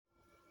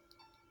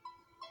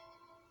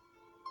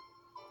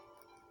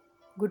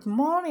Good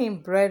morning,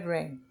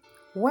 brethren.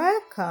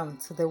 Welcome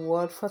to the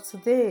Word for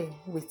Today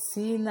with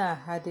Tina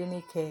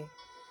Hadenike.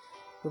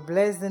 We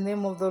bless the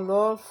name of the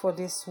Lord for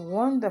this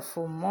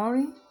wonderful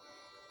morning.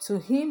 To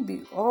Him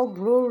be all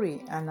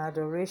glory and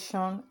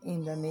adoration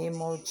in the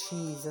name of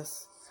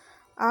Jesus.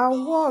 Our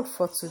word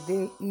for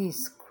today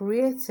is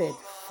created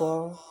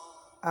for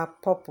a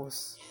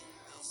purpose.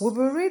 We'll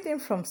be reading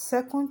from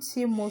 2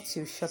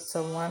 Timothy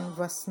chapter 1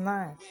 verse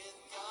 9.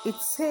 It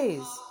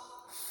says,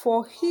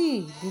 "For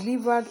He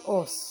delivered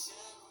us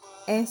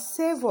and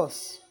saved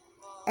us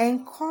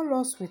and called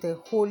us with a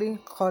holy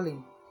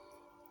calling,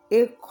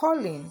 a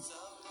calling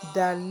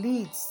that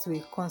leads to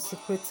a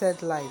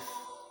consecrated life,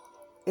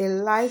 a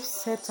life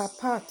set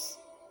apart,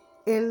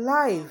 a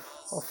life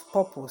of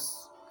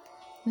purpose,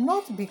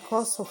 not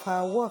because of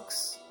our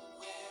works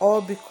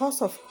or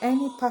because of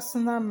any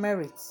personal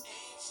merit.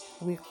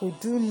 We could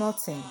do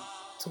nothing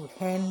to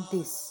earn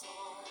this,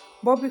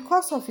 but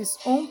because of His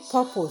own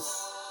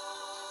purpose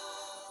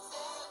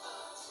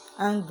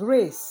and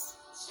grace,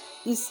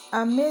 His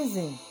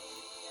amazing,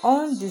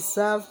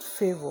 undeserved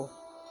favor,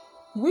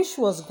 which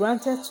was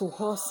granted to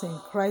us in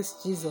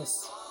Christ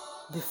Jesus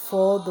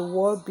before the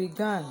world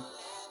began,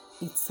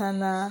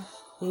 eternal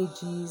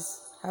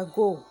ages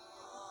ago."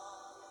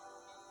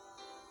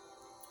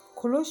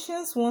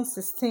 Colossians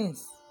 1:16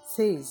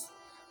 says,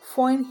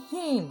 "For in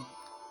Him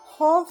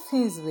all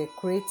things were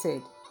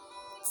created,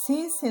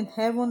 things in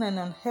heaven and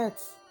on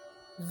earth,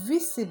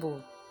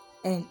 visible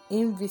and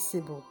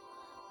invisible,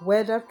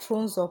 whether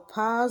thrones or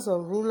powers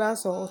or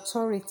rulers or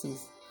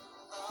authorities.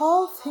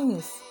 All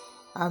things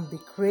have been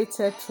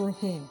created through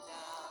Him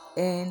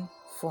and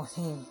for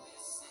Him."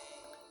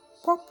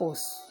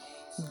 Purpose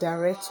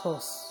directs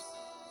us.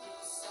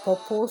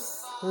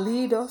 Purpose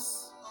leads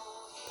us.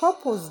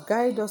 Purpose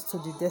guides us to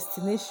the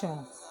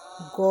destination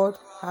God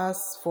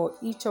has for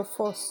each of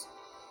us.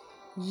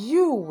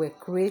 You were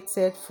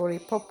created for a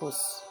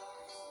purpose.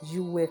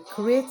 You were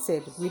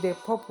created with a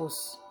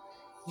purpose.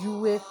 You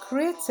were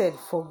created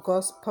for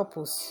God's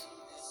purpose.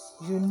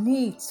 You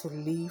need to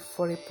live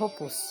for a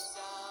purpose,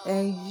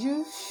 and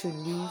you should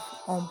live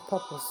on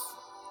purpose.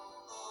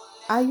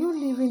 Are you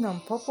living on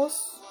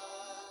purpose?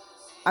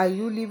 Are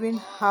you living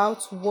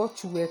out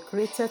what you were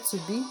created to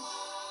be?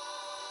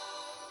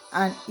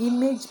 An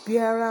image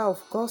bearer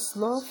of God's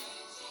love,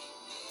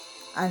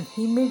 an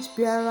image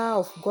bearer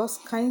of God's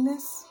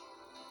kindness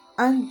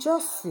and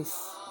justice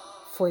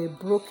for a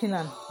broken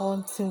and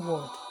haunting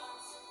world.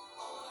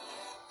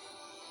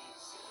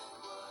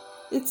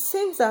 It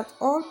seems that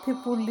all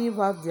people live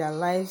out their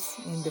lives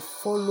in the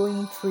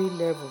following three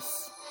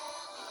levels.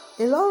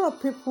 A lot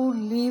of people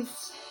live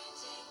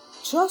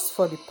just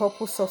for the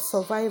purpose of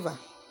survival.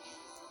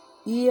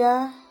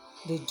 Here,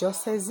 they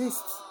just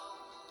exist.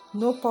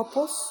 No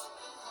purpose,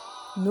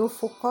 no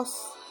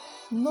focus,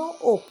 no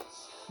hope,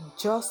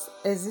 just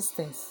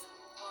existence.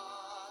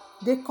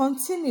 They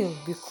continue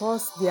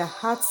because their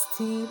heart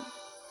still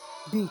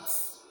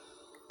beats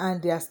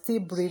and they are still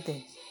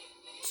breathing.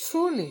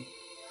 Truly,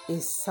 a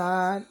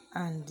sad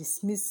and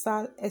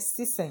dismissal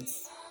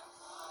existence.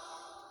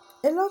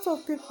 A lot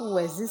of people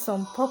exist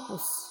on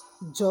purpose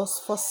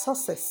just for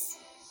success.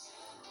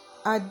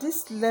 At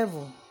this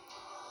level,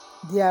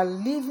 they are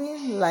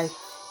living like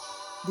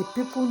the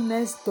people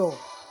next door,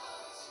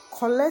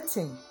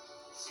 collecting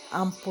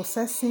and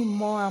possessing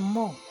more and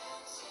more,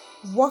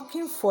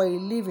 working for a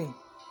living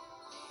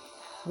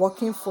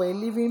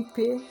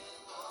pay,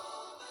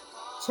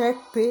 check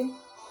pay,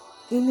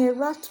 in a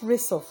rat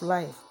race of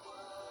life.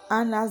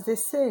 And as they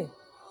say,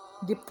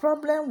 the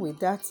problem with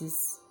that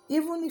is,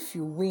 even if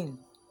you win,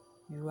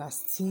 you are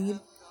still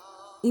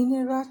in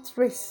a rat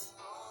race.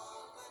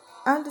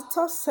 And the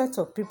third set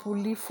of people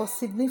live for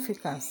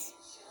significance.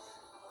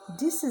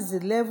 This is the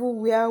level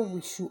where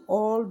we should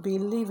all be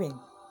living.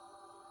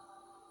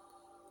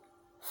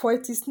 For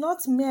it is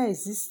not mere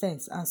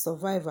existence and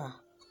survival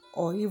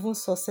or even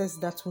success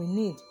that we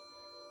need.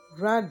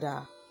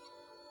 Rather,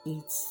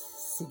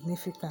 it's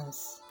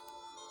significance.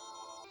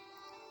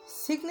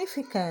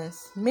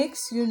 Significance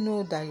makes you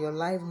know that your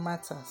life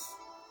matters,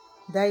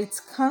 that it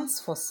counts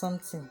for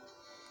something.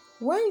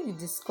 When you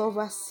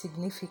discover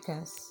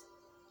significance,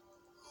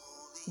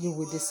 you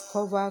will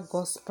discover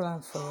God's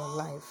plan for your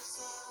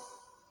life.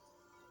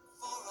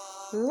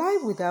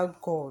 Life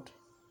without God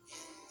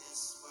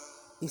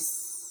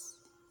is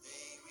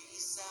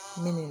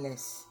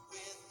meaningless.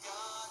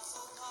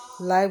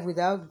 Life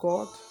without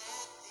God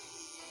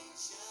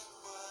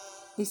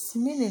is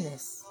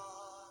meaningless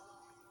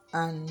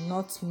and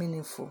not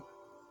meaningful.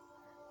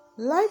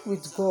 Life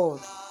with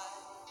God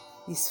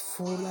is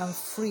full and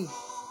free.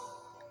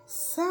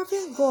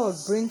 Serving God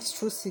brings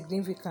true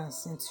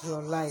significance into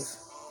your life.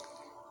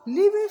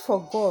 Living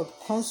for God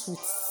comes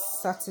with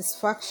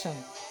satisfaction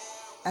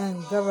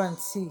and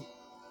guarantee.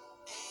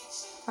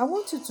 I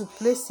want you to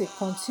place a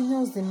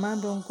continuous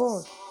demand on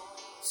God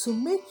to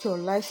make your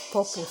life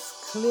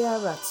purpose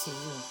clearer to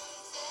you.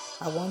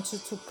 I want you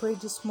to pray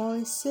this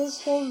morning. Say,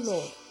 "Oh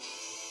Lord,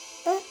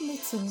 help me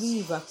to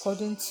live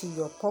according to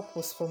your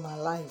purpose for my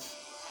life.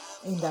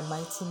 In the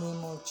mighty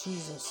name of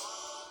Jesus."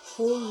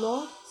 Oh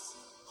Lord,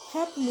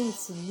 help me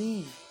to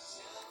live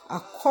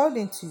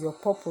according to your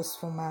purpose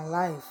for my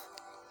life.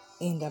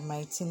 In the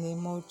mighty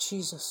name of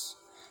Jesus,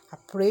 I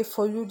pray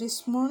for you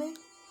this morning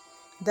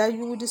that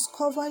you will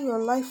discover your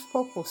life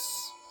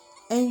purpose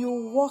and you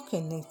will walk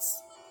in it.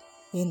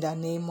 In the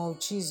name of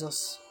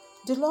Jesus,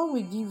 the Lord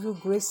will give you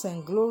grace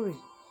and glory.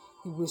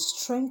 He will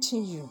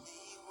strengthen you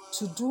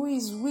to do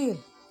His will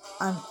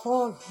and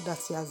all that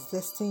He has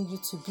destined you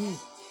to be.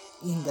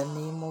 In the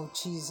name of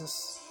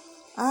Jesus,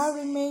 I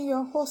remain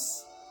your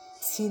host,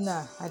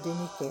 Tina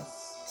Adenike.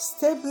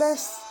 Stay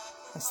blessed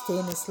and stay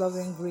in His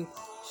loving grip.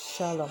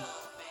 Shalom.